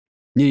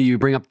You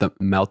bring up the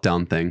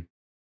meltdown thing.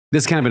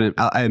 This is kind of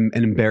an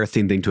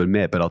embarrassing thing to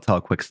admit, but I'll tell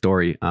a quick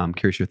story. I'm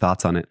curious your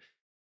thoughts on it.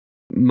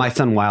 My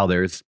son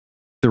Wilder's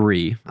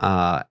 3,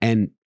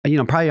 and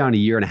probably on a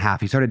year and a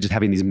half, he started just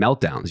having these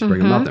meltdowns. You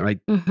bring a meltdown,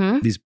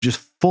 right? These just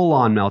full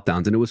on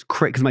meltdowns, and it was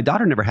crazy because my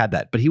daughter never had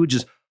that, but he would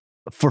just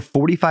for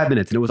 45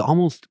 minutes, and it was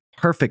almost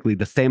perfectly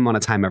the same amount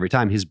of time every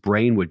time. His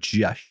brain would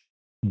just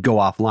go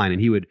offline, and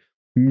he would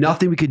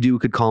nothing we could do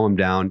could calm him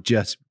down.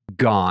 Just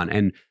gone,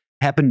 and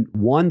happened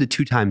 1 to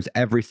 2 times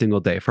every single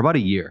day for about a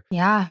year.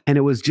 Yeah, and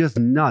it was just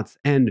nuts.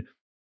 And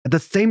at the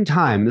same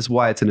time, this is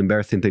why it's an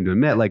embarrassing thing to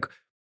admit. Like,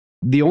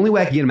 the only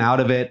way I could get him out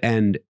of it,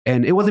 and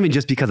it wasn't even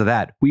just because of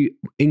that. We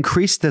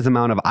increased his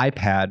amount of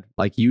iPad,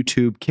 like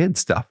YouTube Kids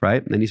stuff,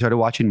 right? And he started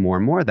watching more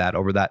and more of that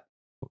over that,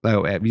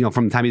 from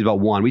the time he was about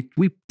 1.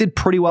 We did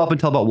pretty well up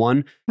until about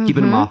 1,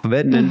 keeping him off of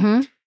it. And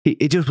then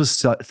it just was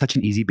such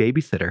an easy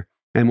babysitter.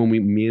 And when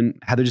me and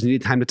Heather just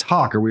needed time to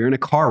talk, or we were in a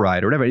car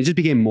ride or whatever, it just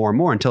became more and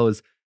more until it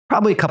was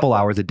probably a couple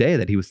hours a day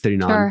that he was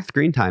sitting on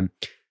screen time.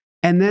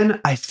 And then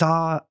I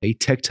saw a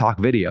TikTok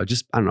video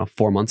just, I don't know,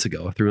 4 months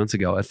ago, 3 months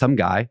ago, of some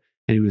guy.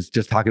 And he was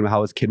just talking about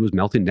how his kid was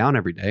melting down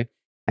every day.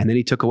 And then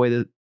he took away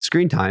the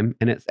screen time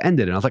and it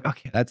ended. And I was like,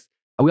 okay,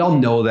 we all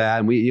know that.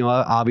 And we,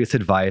 obvious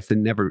advice,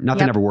 and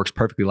nothing ever works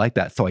perfectly like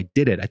that. So I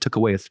did it. I took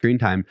away his screen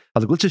time. I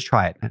was like, let's just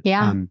try it.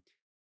 Yeah. And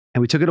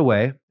we took it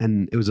away,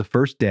 and it was the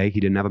first day he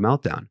didn't have a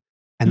meltdown.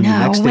 And then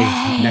the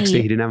next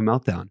day he didn't have a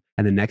meltdown.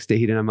 And the next day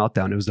he didn't have a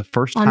meltdown. It was the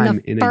first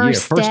time in a year.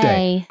 First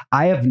day.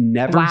 I have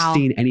never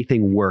seen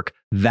anything work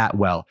that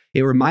well.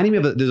 It reminded me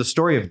of, there's a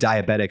story of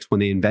diabetics when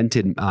they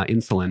invented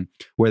insulin,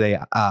 where they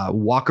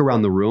walk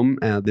around the room,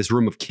 this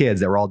room of kids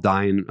that were all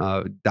dying,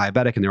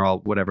 diabetic, and they're all,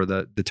 whatever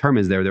the term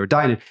is there, they were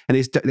dying. And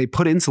they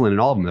put insulin in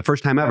all of them the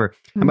first time ever.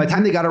 And by the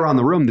time they got around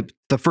the room,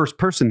 the first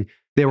person,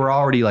 they were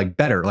already like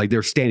better, like they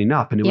were standing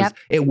up. And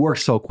it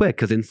worked so quick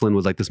because insulin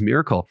was like this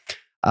miracle.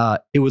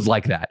 It was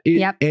like that. He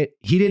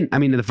didn't,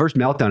 the first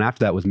meltdown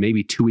after that was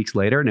maybe 2 weeks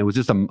later. And it was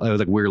just, it was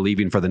like, we were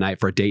leaving for the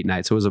night for a date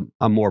night. So it was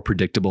a more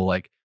predictable,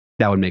 like,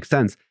 that would make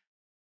sense.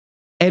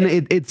 And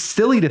it's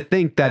silly to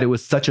think that it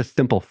was such a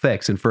simple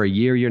fix. And for a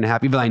year and a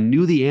half, even though I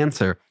knew the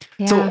answer.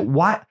 Yeah. So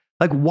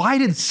why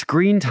did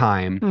screen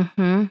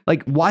time,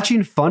 like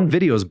watching fun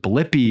videos,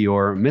 Blippi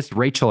or Miss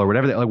Rachel or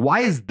whatever, why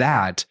is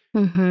that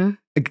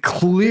it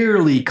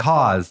clearly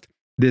caused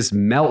this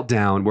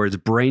meltdown where his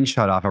brain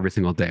shut off every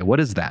single day? What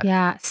is that?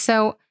 Yeah.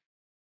 So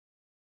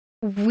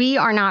we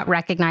are not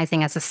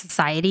recognizing as a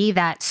society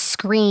that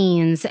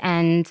screens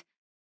and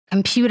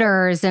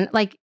computers, and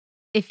like,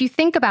 if you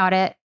think about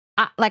it,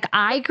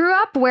 I grew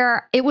up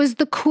where it was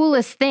the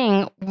coolest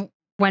thing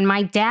when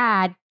my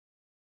dad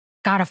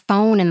got a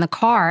phone in the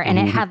car, and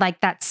it had like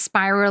that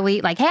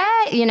spirally, like,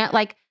 hey,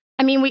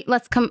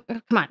 let's come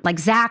on, like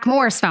Zach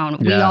Moore's phone.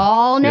 Yeah. We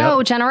all know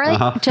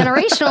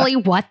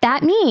generationally what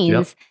that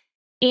means.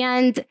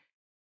 And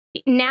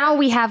now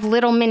we have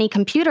little mini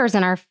computers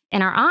in our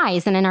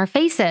eyes and in our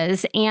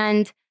faces.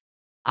 And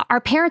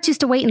our parents used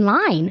to wait in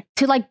line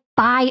to like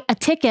buy a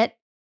ticket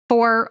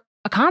for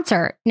a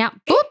concert. Now,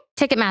 boop,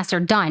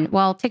 Ticketmaster, done.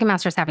 Well,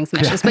 Ticketmaster's having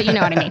some issues, but you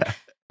know what I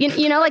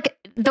mean. Like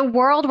the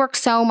world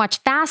works so much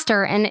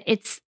faster, and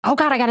it's, oh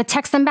God, I got to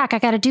text them back. I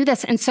got to do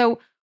this. And so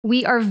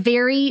we are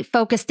very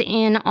focused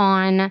in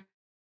on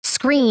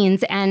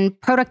screens and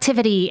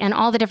productivity and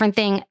all the different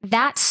things.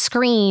 That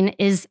screen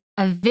is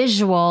a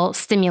visual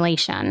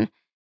stimulation.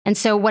 And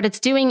so what it's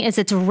doing is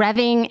it's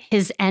revving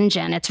his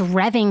engine. It's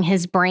revving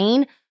his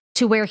brain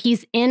to where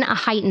he's in a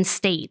heightened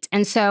state.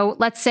 And so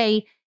let's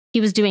say he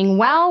was doing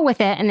well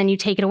with it, and then you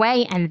take it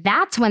away, and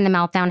that's when the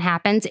meltdown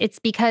happens. It's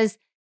because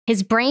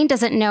his brain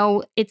doesn't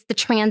know it's the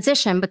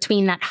transition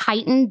between that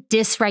heightened,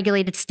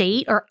 dysregulated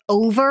state or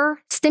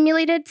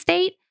overstimulated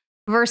state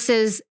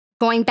versus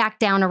going back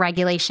down to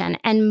regulation.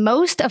 And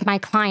most of my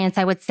clients,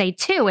 I would say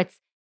too, it's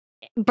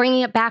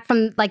bringing it back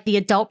from like the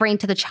adult brain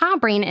to the child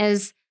brain,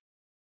 is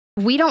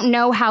we don't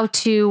know how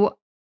to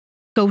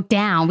go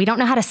down. We don't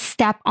know how to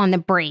step on the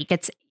brake.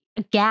 It's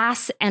a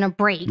gas and a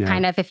brake,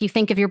 kind of, if you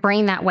think of your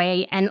brain that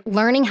way. And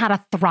learning how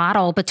to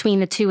throttle between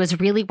the two is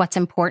really what's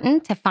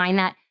important to find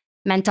that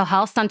mental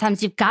health.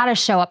 Sometimes you've got to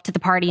show up to the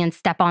party and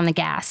step on the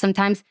gas.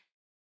 Sometimes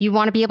you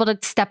want to be able to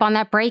step on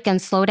that brake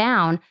and slow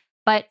down.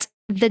 But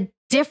the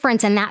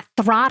difference in that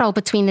throttle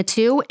between the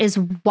two is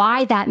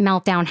why that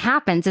meltdown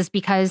happens, is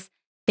because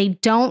they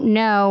don't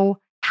know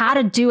how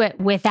to do it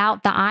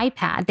without the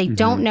iPad. They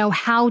don't know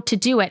how to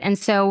do it. And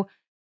so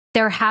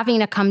they're having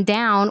to come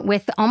down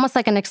with almost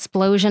like an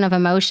explosion of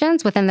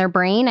emotions within their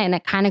brain, and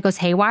it kind of goes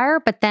haywire.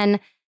 But then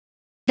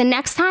the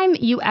next time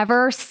you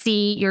ever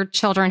see your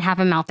children have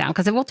a meltdown,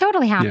 because it will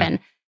totally happen,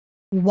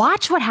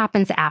 watch what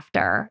happens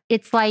after.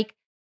 It's like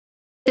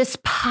this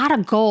pot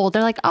of gold.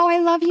 They're like, oh, I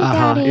love you,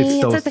 Daddy.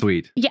 It's so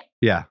sweet. Yeah.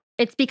 Yeah.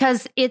 It's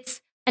because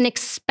it's an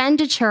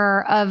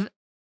expenditure of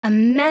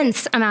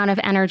immense amount of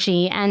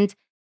energy. And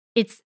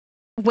it's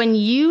when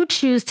you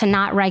choose to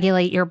not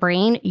regulate your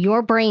brain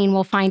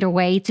will find a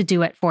way to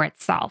do it for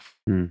itself.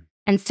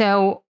 And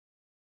so,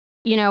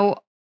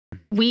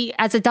 we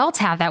as adults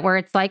have that where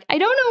it's like, I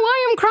don't know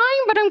why I'm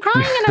crying, but I'm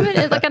crying and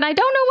I'm like, and I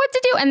don't know what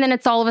to do. And then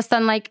it's all of a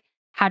sudden like,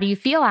 how do you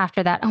feel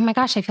after that? Oh my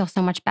gosh, I feel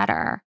so much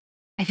better.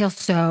 I feel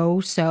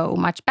so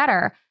much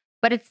better.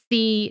 But it's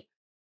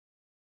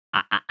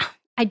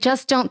I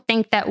just don't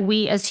think that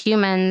we as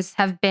humans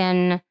have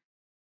been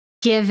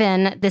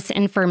given this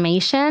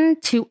information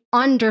to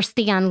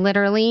understand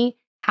literally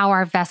how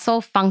our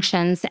vessel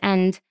functions,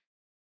 and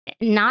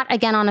not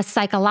again on a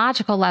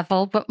psychological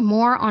level, but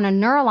more on a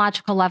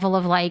neurological level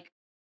of like,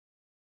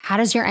 how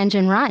does your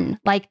engine run?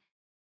 Like,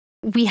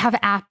 we have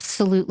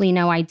absolutely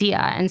no idea.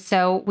 And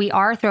so we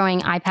are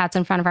throwing iPads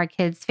in front of our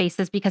kids'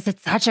 faces because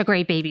it's such a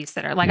great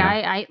babysitter. Like,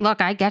 I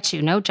look, I get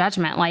you, no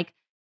judgment. Like,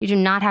 you do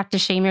not have to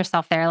shame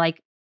yourself there.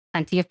 Like,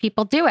 plenty of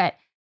people do it.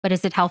 But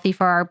is it healthy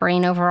for our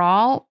brain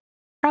overall?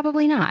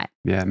 Probably not.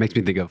 Yeah, it makes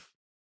me think of,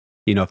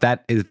 if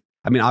that is,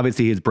 I mean,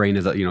 obviously his brain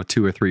is a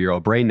 2 or 3 year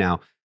old brain now,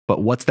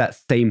 but what's that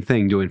same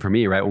thing doing for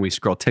me, right? When we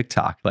scroll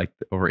TikTok, like,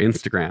 or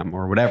Instagram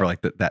or whatever,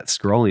 like that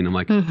scrolling, I'm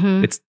like,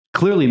 it's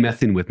clearly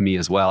messing with me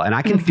as well. And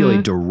I can feel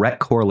a direct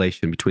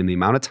correlation between the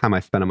amount of time I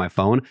spend on my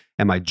phone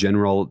and my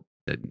general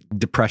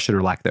depression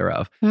or lack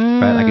thereof,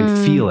 right? I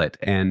can feel it.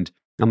 And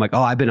I'm like,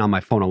 oh, I've been on my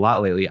phone a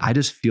lot lately. I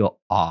just feel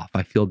off.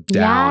 I feel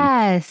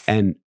down. Yes.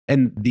 And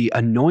the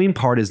annoying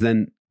part is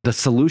then the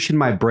solution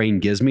my brain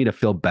gives me to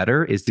feel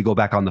better is to go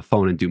back on the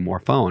phone and do more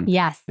phone.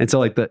 Yes. And so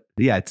like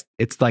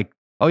it's like,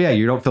 oh yeah,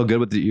 you don't feel good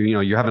with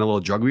you're having a little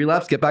drug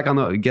relapse. Get up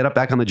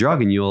back on the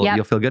drug and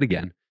you'll feel good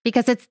again.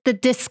 Because it's the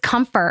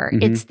discomfort.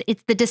 It's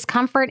the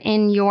discomfort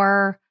in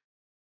your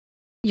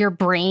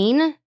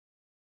brain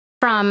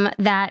from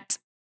that.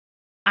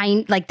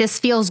 I like, this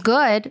feels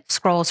good.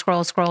 Scroll.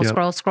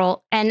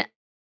 And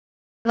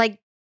like,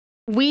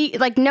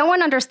 no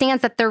one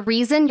understands that the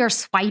reason you're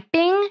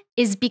swiping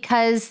is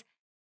because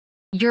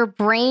your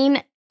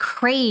brain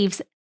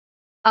craves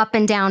up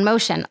and down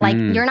motion. Like,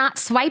 you're not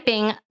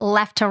swiping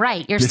left to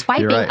right. You're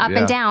swiping up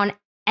and down.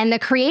 And the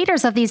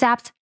creators of these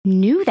apps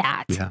knew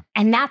that. Yeah.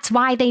 And that's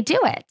why they do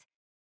it.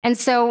 And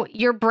so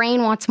your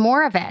brain wants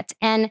more of it.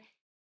 And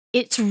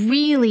it's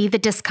really the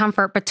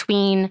discomfort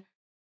between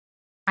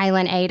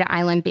island A to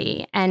island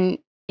B. And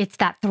it's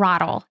that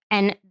throttle.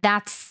 And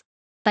that's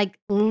like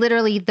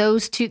literally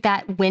those two,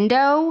 that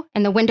window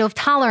and the window of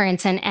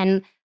tolerance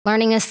and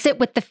learning to sit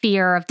with the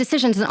fear of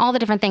decisions and all the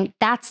different things.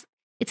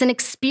 It's an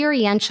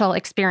experiential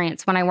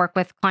experience when I work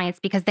with clients,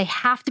 because they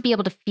have to be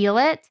able to feel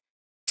it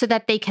so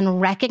that they can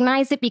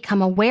recognize it,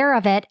 become aware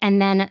of it, and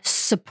then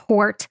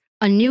support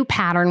a new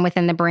pattern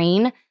within the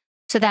brain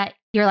so that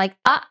you're like,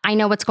 I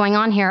know what's going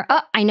on here.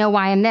 I know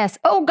why I'm this.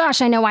 Oh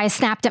gosh, I know why I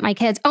snapped at my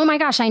kids. Oh my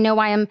gosh, I know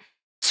why I'm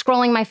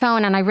scrolling my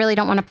phone and I really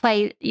don't want to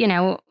play,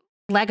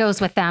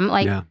 Legos with them.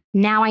 Like,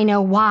 now I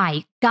know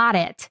why. Got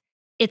it.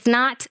 It's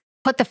not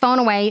put the phone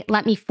away,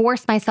 let me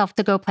force myself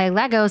to go play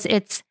Legos.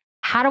 It's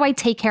how do I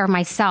take care of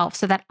myself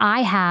so that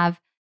I have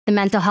the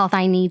mental health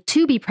I need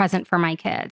to be present for my kids?